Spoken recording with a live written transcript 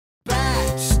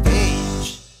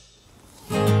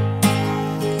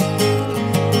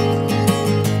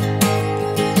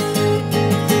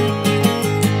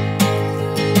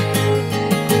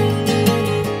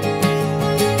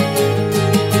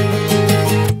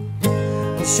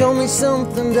Show me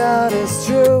something that is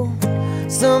true,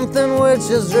 something which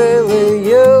is really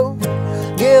you.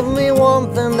 Give me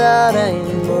one thing that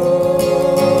ain't broken.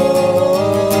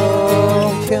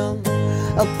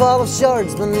 A pile of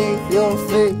shards beneath your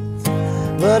feet,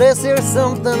 but is there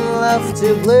something left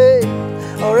to bleed?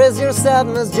 Or is your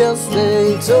sadness just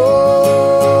a token?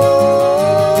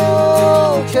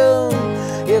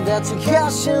 Yeah, that you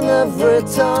cash in every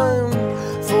time,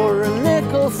 for a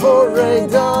nickel, for a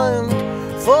dime,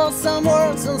 for some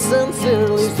words and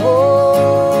sincerely spoken.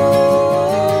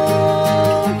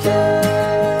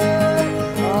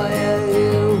 Oh yeah,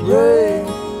 you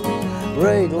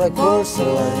break like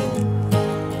porcelain.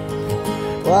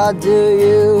 Why do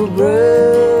you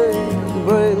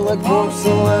break like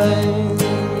porcelain?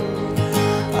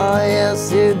 Oh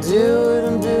yes, you do it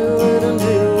and do it and do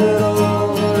it all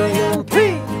over again.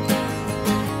 P-O-R-C,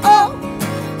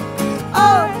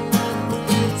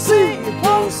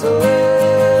 porcelain.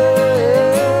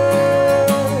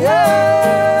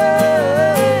 Yeah,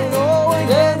 oh,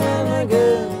 again and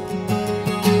again,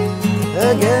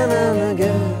 again and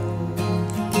again.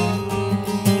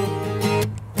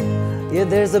 Yeah,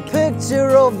 there's a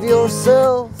picture of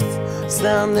yourself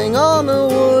standing on a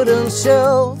wooden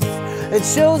shelf. It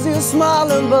shows you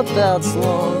smiling, but that's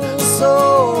long, so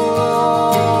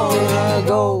long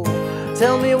ago.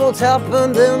 Tell me what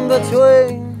happened in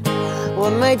between.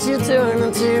 What made you turn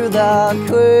into that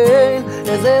queen?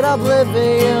 Is it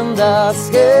oblivion that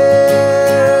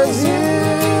scares you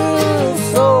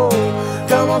so?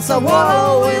 Come on, stop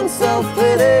wallowing in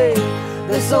self-pity.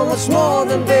 There's so much more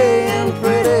than being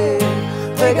pretty.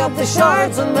 Pick up the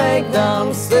shards and make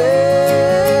them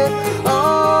stick.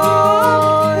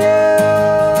 Oh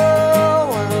yeah,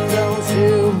 why don't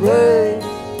you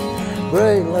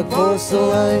break like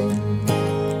porcelain?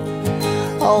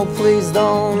 Oh please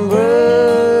don't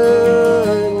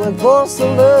break like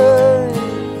porcelain.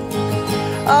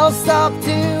 I'll stop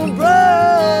to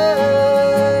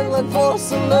break like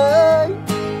porcelain.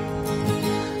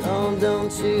 Oh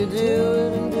don't you do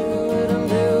it and do it and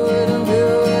do it and do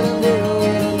it and do it.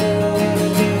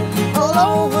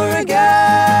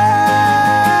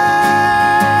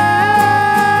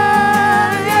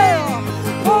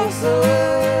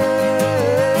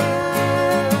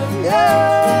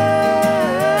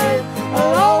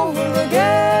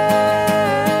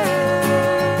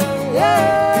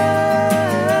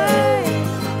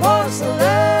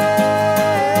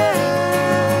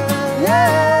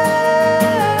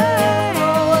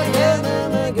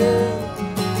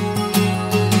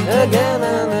 Again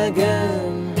and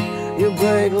again, you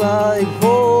break like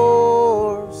porcelain.